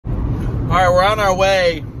All right, we're on our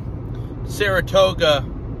way. Saratoga,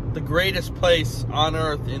 the greatest place on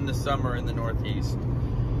earth in the summer in the Northeast.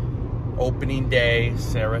 Opening day,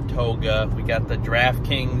 Saratoga. We got the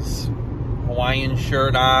DraftKings Hawaiian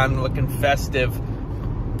shirt on, looking festive.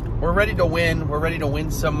 We're ready to win. We're ready to win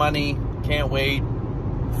some money. Can't wait.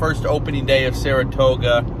 First opening day of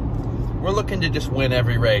Saratoga. We're looking to just win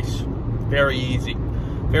every race. Very easy.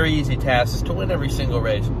 Very easy task to win every single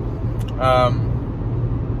race.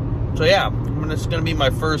 So yeah, it's going to be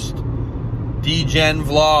my first D-Gen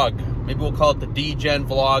vlog. Maybe we'll call it the D-Gen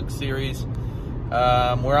vlog series.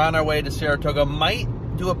 We're on our way to Saratoga. Might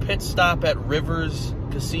do a pit stop at Rivers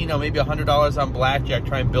Casino. Maybe $100 on blackjack.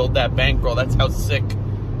 Try and build that bankroll. That's how sick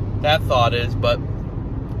that thought is. But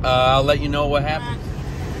I'll let you know what happens.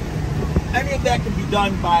 Any of that can be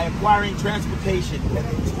done by acquiring transportation.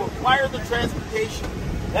 And to acquire the transportation,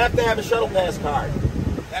 you have to have a shuttle pass card.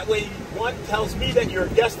 That way, one, tells me that you're a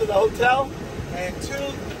guest of the hotel, and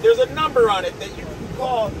two, there's a number on it that you can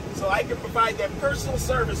call so I can provide that personal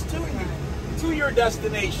service to you, to your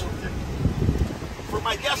destination. For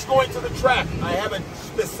my guests going to the track, I have a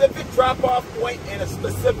specific drop-off point and a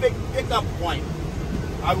specific pickup point.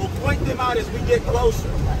 I will point them out as we get closer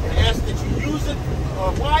and ask that you use it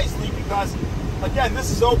wisely because, again, this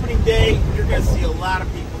is opening day. You're going to see a lot of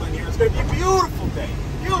people in here. It's going to be a beautiful day.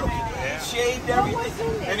 Beautiful. Shaved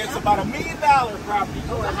everything. And it's about $1 million property.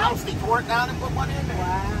 So the house they tore it down and put one in there.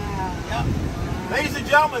 Wow. Yep. Ladies and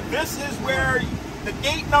gentlemen, this is where the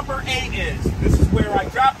gate number 8 is. This is where I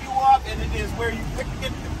drop you off, and it is where you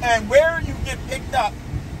where you get picked up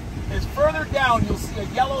is further down. You'll see a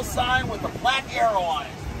yellow sign with a black arrow on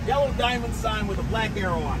it. Yellow diamond sign with a black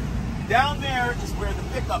arrow on it. Down there is where the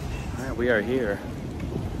pickup is. All right, we are here.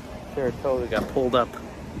 Saratoga got pulled up.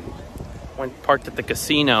 Went parked at the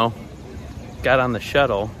casino. Got on the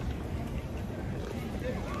shuttle.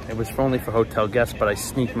 It was only for hotel guests, but I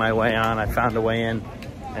sneaked my way on. I found a way in,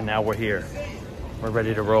 and now we're here. We're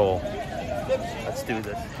ready to roll. Let's do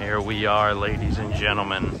this. Here we are, ladies and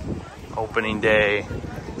gentlemen. Opening day,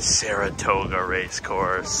 Saratoga Race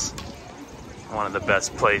Course. One of the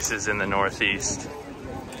best places in the Northeast.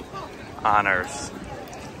 On Earth.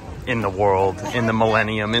 In the world. In the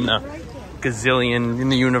millennium. In the gazillion. In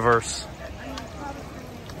the universe.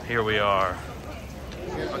 Here we are.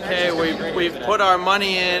 Okay, we've put our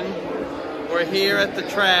money in. We're here at the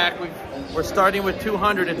track. We're starting with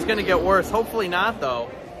 200. It's going to get worse. Hopefully not, though.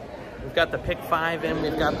 We've got the pick 5 in.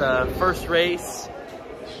 We've got the first race.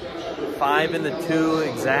 5 in the 2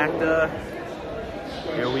 exacta.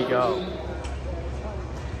 Here we go.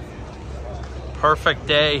 Perfect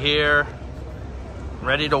day here.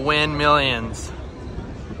 Ready to win millions.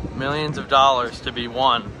 Millions of dollars to be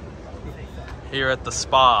won here at the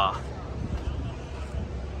spa.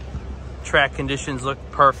 Track conditions look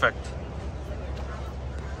perfect.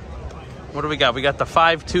 What do we got? We got the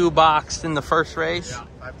 5-2 boxed in the first race. Yeah,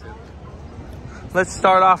 5-2. Let's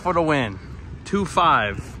start off with a win.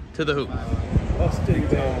 2-5 to the hoop. Let's dig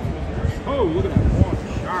down. Oh, look at that one.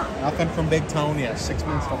 Sharp. Nothing from Big Tony at 6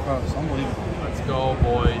 minutes to post. Unbelievable. Let's go,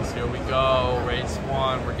 boys. Here we go. Race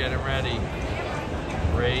 1. We're getting ready.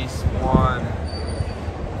 Race 1.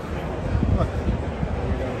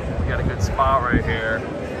 We got a good spot right here.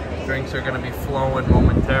 Drinks are going to be flowing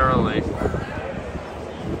momentarily.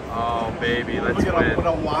 Oh, baby, let's win. Put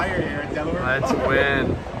a wire here in Delaware. Let's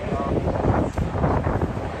win.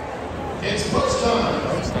 It's post time.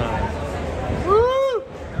 Post time. Woo!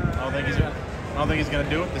 I don't think he's gonna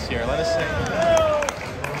do it this year. Let us see.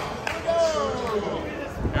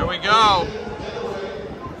 Here we go.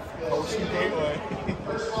 Ocean Gateway.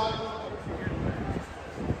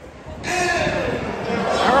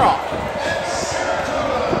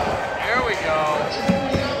 There we go.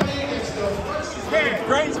 Hey,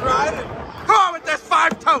 Grace riding. Come on with this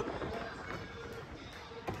 5-2.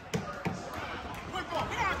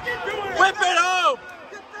 Whip it home.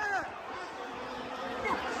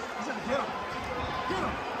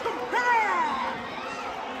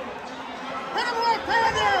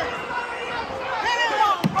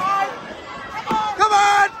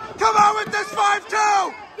 Come on with this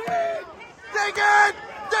 5-2. Dig it.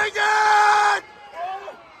 Dig it.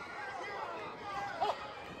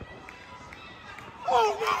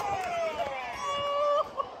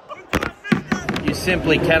 You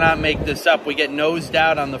simply cannot make this up. We get nosed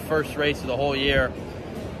out on the first race of the whole year.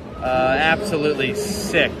 Absolutely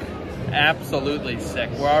sick. Absolutely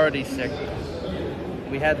sick. We're already sick.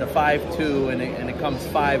 We had the 5-2 and it comes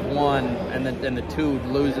 5-1 and the 2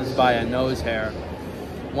 loses by a nose hair.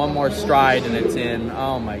 One more stride and it's in.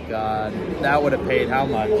 Oh my God. That would have paid how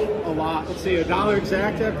much? A lot. Let's see, $1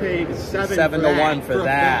 exact. I paid 7 to 1 for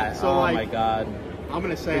that. So oh like, my God. I'm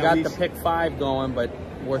gonna say we got the pick 5 going, but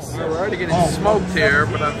we're already getting Oh. smoked here.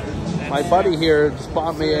 But my buddy here just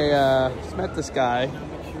bought me a. Just met this guy.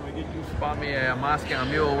 Bought me a Moscow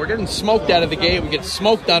Mule. We're getting smoked out of the gate. We get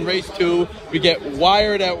smoked on race 2. We get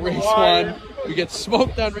wired at race 1. We get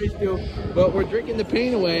smoked on race 2. But we're drinking the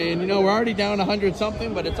pain away, and you know we're already down 100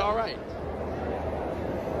 something, but it's all right.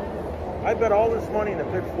 I bet all this money in the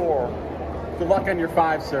pick 4. Good luck on your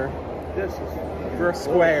 5, sir. This is. For a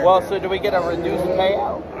square. Well, so do we get a reduced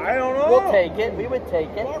payout? I don't know. We'll take it. We would take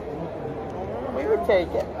it. We would take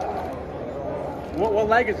it. What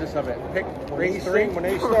leg is this of it? Pick race 3? When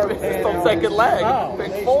they start It's paying the out, second leg. Oh,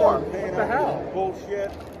 Pick they 4. start paying What the out hell?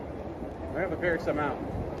 Bullshit. I have to figure some out.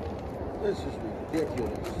 This is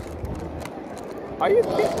ridiculous. Are you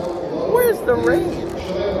kidding? Where's the range?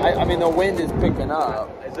 I mean, the wind is picking up.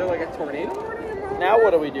 Is there like a tornado? Now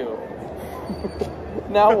what do we do?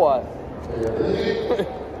 Now what?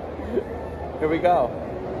 Here we go.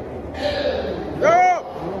 Go!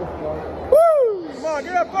 Woo! Come on,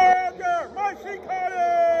 get up out there! My Sea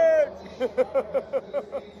Cottage!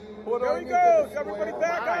 There he goes. Everybody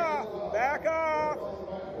back off. Back off.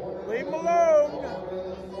 Leave him alone.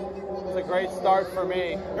 It's a great start for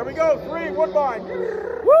me. Here we go. 3, Woodbine.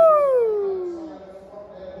 Woo!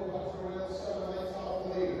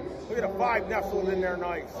 Look at a 5 nestled in there,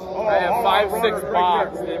 nice. Oh, I have 5, 6 runners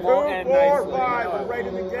box. right They there. won't 2, end 4, nicely. 5. We're right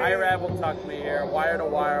in the game. IRAB will tuck me here. Wire to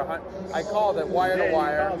wire. I called it wire to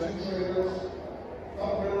wire.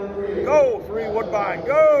 Go, 3, Woodbine.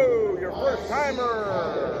 Go. Your first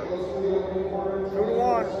timer. 2 to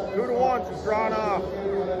 1. 2 to 1. She's drawn off.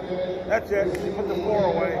 That's it. She put the 4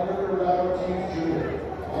 away.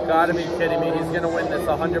 You gotta be kidding me. He's gonna win this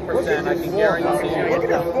 100%. I can guarantee you. Look at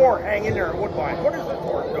this 4 hang in there at Woodbine. What is this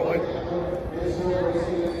 4 doing?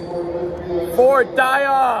 4, die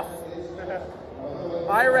off.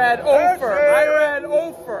 IRAD over. IRAD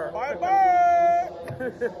over. Bye-bye.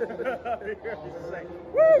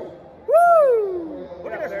 Woo! Woo!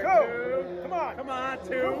 Look at this 2. Come on. Come on, 2,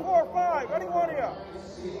 2. 4, 5. Any one of you.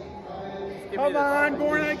 Come on,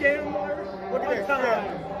 born again. Look at this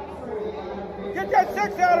shit. Get that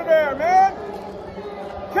 6 out of there, man.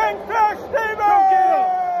 Kingfish Steven! Go get him.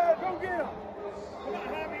 Go get him. Come on,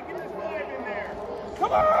 Javi, get this 5 in there.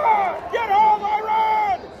 Come on! Get home,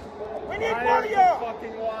 Iran! We need one of you!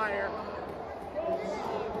 Fucking wire.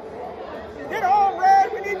 Get home, Red!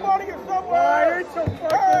 We need one of you somewhere! Wire, it's a fucking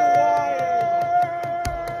wire.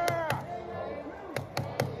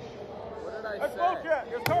 What did I That's say? bullshit!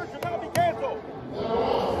 Your card should not be canceled!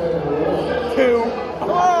 2.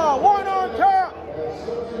 Come on! 1 on top!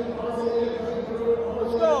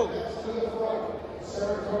 Let's go!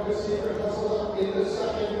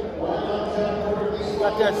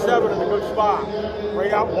 Got that 7 in a good spot.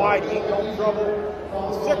 Right out wide, ain't no trouble.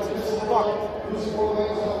 6 is fucked.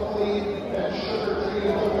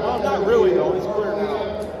 Well, not really though, he's clear now.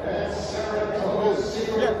 Oh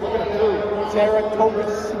shit, look at the 2. Saratoga.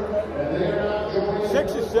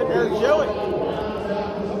 6 is sitting there chilling.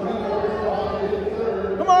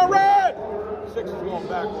 Come on, Red! 6 is going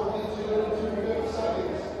backwards.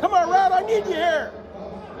 Come on, Red, I need you here!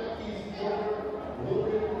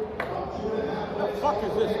 The fuck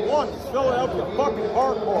is this 1? It's Philadelphia fucking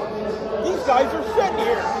hardcore. These guys are sitting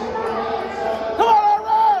here. Come on,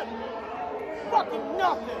 Red! Fucking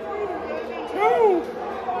nothing. 2!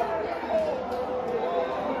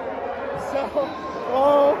 So,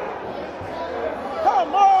 oh.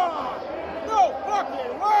 Come on! No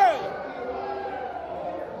fucking way!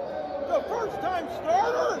 The first time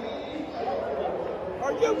starter?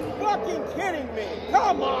 Are you fucking kidding me?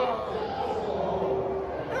 Come on!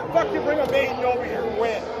 How fucking bring a maiden over here and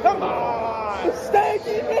win? Come on!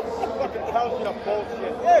 Stanky. Fucking tells you the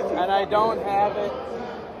bullshit. Yes, And I don't have it.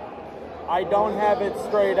 I don't have it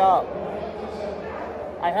straight up.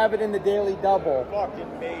 I have it in the daily double.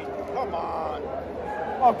 fucking maiden. Come on.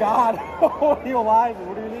 Oh, God. What are you alive?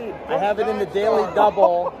 What do you need? I have it in the daily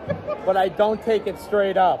double, but I don't take it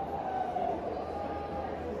straight up.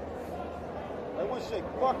 I wish they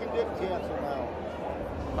fucking did cancel now.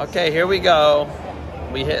 Okay, here we go.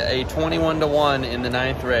 We hit a 21 to 1 in the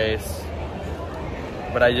 9th race,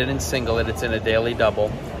 but I didn't single it. It's in a daily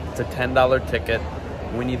double. It's a $10 ticket.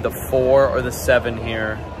 We need the 4 or the 7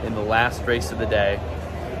 here in the last race of the day.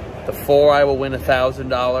 The 4, I will win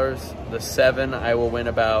 $1,000. The 7, I will win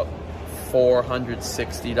about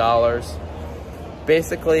 $460.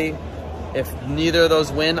 Basically, if neither of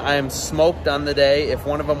those win, I am smoked on the day. If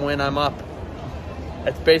one of them win, I'm up.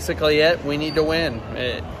 That's basically it. We need to win.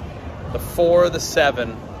 The 4, the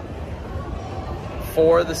 7.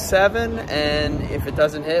 4, the 7, and if it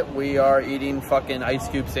doesn't hit, we are eating fucking ice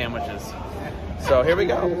cube sandwiches. So here we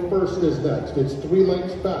go. First is next. It's 3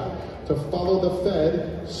 lengths back. To follow the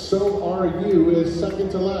Fed, So Are You is second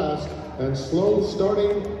to last. And slow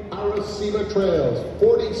starting Aracima Trails.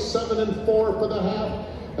 47-4 for the half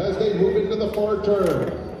as they move into the far turn.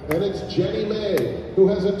 And it's Jenny May who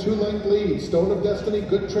has a 2-length lead. Stone of Destiny,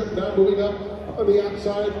 good trip now moving up on the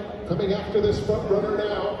outside. Coming after this front runner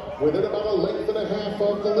now within about 1.5 lengths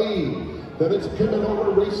of the lead. Then it's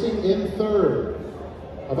Pimenova racing in third.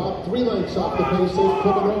 About 3 lengths off the pace is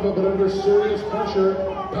Pimenova, but under serious pressure.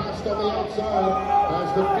 Passed on the outside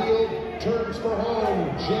as the field turns for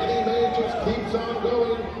home. Jenny May just keeps on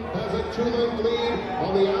going. Has a 2-length lead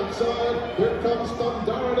on the outside. Here comes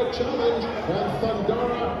Thundara to challenge. And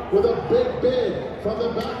Thundara with a big bid from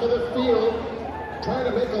the back of the field. Trying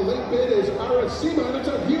to make a late bid is Aracima, and it's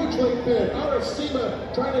a huge late bid.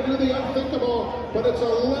 Aracima trying to do the unthinkable, but it's a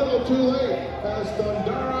little too late as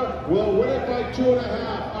Thundara will win it by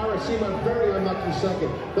 2.5. Aracima very unlucky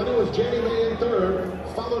second. Then it was Jenny May in third,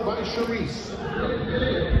 followed by Charisse.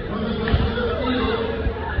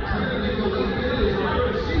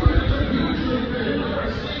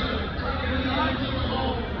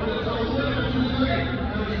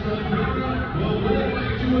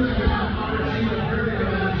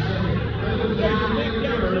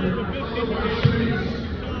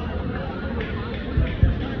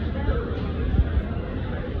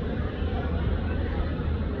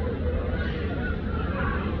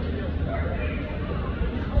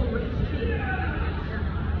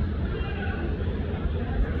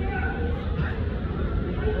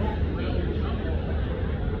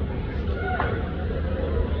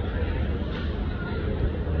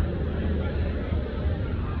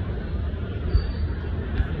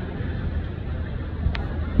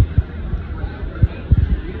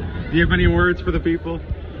 Do you have any words for the people? We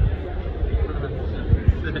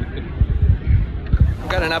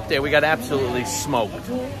got an update. We got absolutely smoked.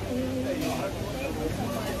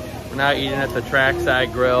 We're now eating at the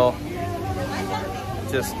Trackside Grill.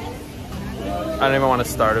 Just, I don't even want to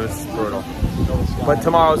start. It was brutal. But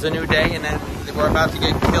tomorrow's a new day, and then we're about to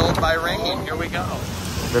get killed by rain. Here we go.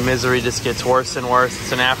 The misery just gets worse and worse.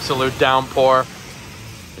 It's an absolute downpour.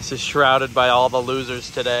 This is shrouded by all the losers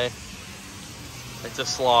today. It's a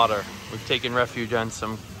slaughter. We've taken refuge on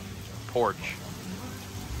some porch.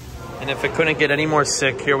 And if it couldn't get any more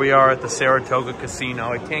sick, here we are at the Saratoga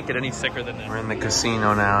Casino. It can't get any sicker than this. We're in the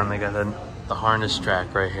casino now, and they got the harness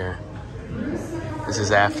track right here. This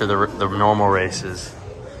is after the normal races.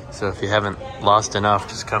 So if you haven't lost enough,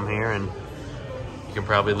 just come here and you can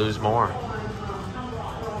probably lose more.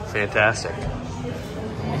 Fantastic.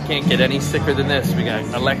 It can't get any sicker than this. We got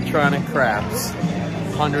electronic craps.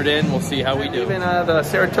 100 in, we'll see how we do. Even the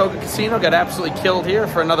Saratoga Casino got absolutely killed here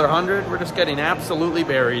for another 100. We're just getting absolutely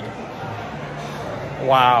buried.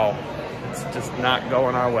 Wow. It's just not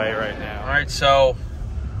going our way right now. All right, so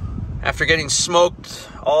after getting smoked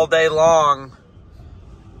all day long,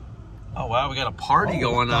 oh wow, we got a party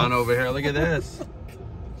going on over here. Look at this.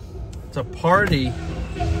 It's a party.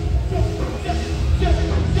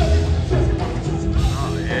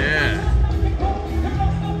 Oh yeah.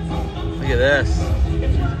 Look at this.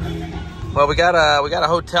 Well, we got a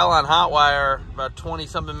hotel on Hotwire about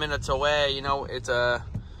 20-something minutes away. You know, it's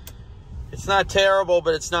not terrible,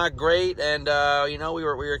 but it's not great. And you know, we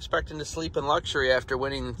were expecting to sleep in luxury after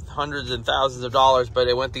winning hundreds and thousands of dollars, but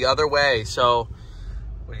it went the other way. So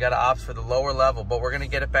we got to opt for the lower level, but we're gonna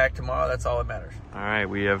get it back tomorrow. That's all that matters. All right,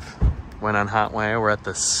 we have went on Hotwire. We're at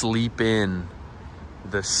the Sleep Inn.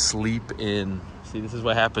 The Sleep Inn. See, this is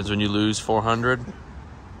what happens when you lose 400.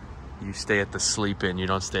 You stay at the Sleep Inn. You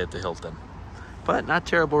don't stay at the Hilton. But not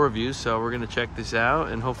terrible reviews, so we're going to check this out,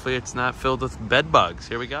 and hopefully it's not filled with bed bugs.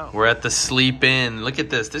 Here we go. We're at the Sleep Inn. Look at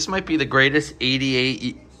this. This might be the greatest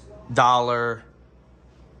 $88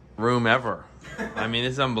 room ever. I mean,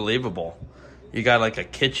 it's unbelievable. You got like a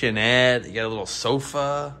kitchenette. You got a little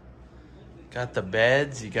sofa. Got the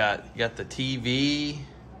beds. You got the TV.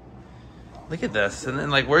 Look at this. And then,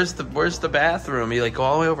 like, where's the bathroom? You like go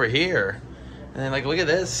all the way over here. And then, like, look at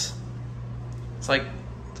this. It's like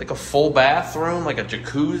a full bathroom, like a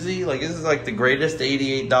jacuzzi. Like, this is like the greatest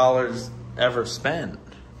 $88 ever spent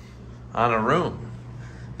on a room.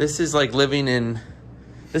 This is like living in,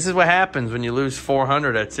 this is what happens when you lose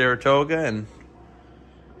 400 at Saratoga and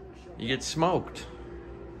you get smoked.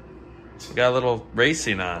 We got a little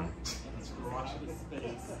racing on.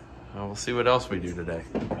 Well, we'll see what else we do today,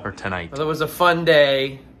 or tonight. Well, it was a fun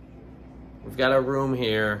day. We've got a room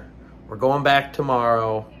here. We're going back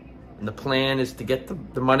tomorrow, and the plan is to get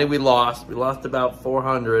the money we lost. We lost about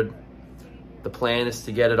 400. The plan is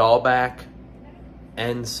to get it all back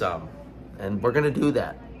and some. And we're going to do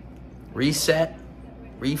that. Reset,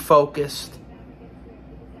 refocused.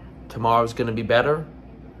 Tomorrow's going to be better.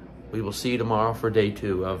 We will see you tomorrow for day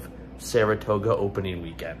 2 of Saratoga opening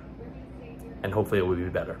weekend. And hopefully it will be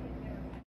better.